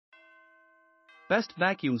Best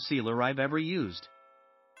vacuum sealer I've ever used.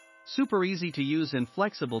 Super easy to use and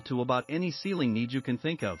flexible to about any sealing need you can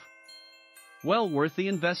think of. Well worth the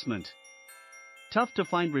investment. Tough to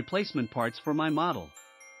find replacement parts for my model.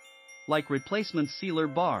 Like replacement sealer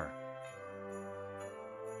bar.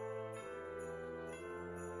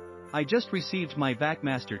 I just received my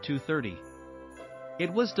Vacmaster 230.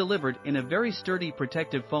 It was delivered in a very sturdy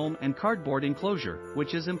protective foam and cardboard enclosure,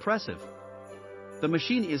 which is impressive. The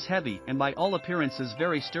machine is heavy and by all appearances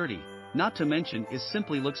very sturdy, not to mention it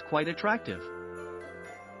simply looks quite attractive.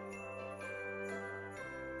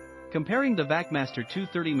 Comparing the Vacmaster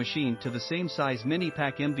 230 machine to the same size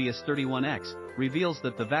MiniPack MVS-31X reveals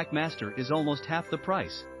that the Vacmaster is almost half the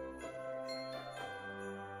price.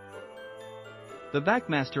 The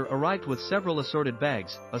Vacmaster arrived with several assorted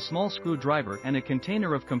bags, a small screwdriver and a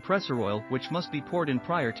container of compressor oil which must be poured in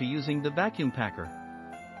prior to using the vacuum packer.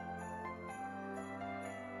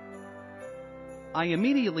 I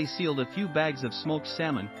immediately sealed a few bags of smoked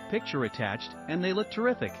salmon, picture attached, and they look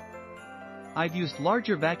terrific. I've used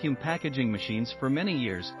larger vacuum packaging machines for many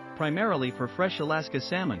years, primarily for fresh Alaska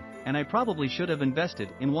salmon, and I probably should have invested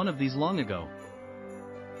in one of these long ago.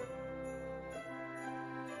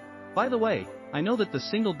 By the way, I know that the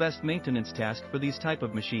single best maintenance task for these type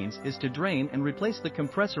of machines is to drain and replace the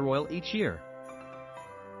compressor oil each year.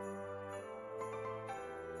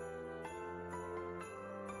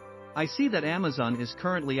 I see that Amazon is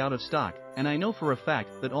currently out of stock, and I know for a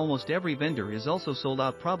fact that almost every vendor is also sold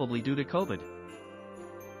out probably due to COVID.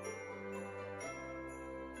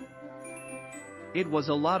 It was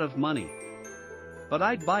a lot of money. But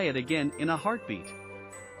I'd buy it again in a heartbeat.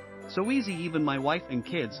 So easy even my wife and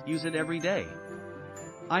kids use it every day.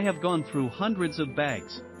 I have gone through hundreds of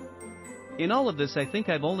bags. In all of this I think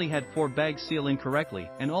I've only had 4 bags seal incorrectly,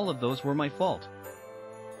 and all of those were my fault.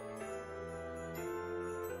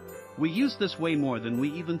 We use this way more than we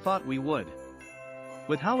even thought we would.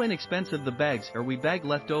 With how inexpensive the bags are, we bag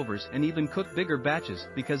leftovers and even cook bigger batches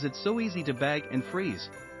because it's so easy to bag and freeze.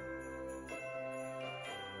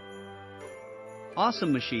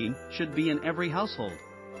 Awesome machine, should be in every household.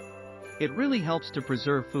 It really helps to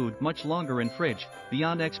preserve food much longer in fridge,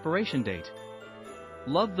 beyond expiration date.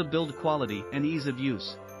 Love the build quality and ease of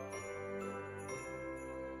use.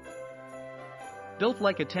 Built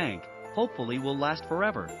like a tank, hopefully will last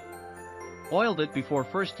forever. Oiled it before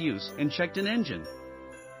first use and checked an engine.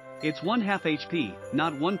 It's 1/2 HP,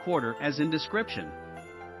 not 1/4 as in description.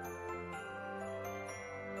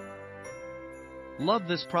 Love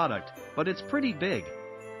this product, but it's pretty big.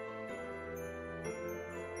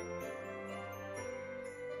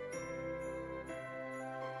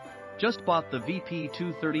 Just bought the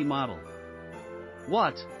VP230 model.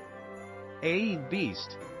 What? A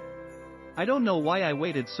beast. I don't know why I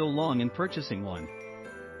waited so long in purchasing one.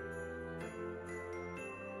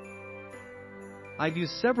 I've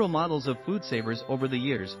used several models of food savers over the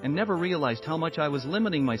years and never realized how much I was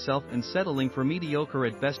limiting myself and settling for mediocre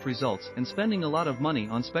at best results and spending a lot of money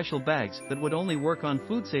on special bags that would only work on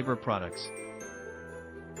food saver products.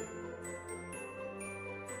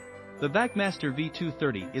 The Vacmaster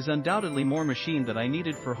V230 is undoubtedly more machine that I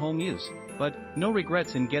needed for home use, but no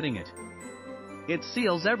regrets in getting it. It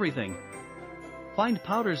seals everything. Find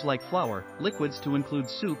powders like flour, liquids to include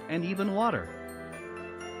soup and even water.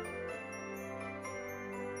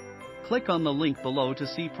 Click on the link below to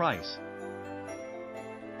see price.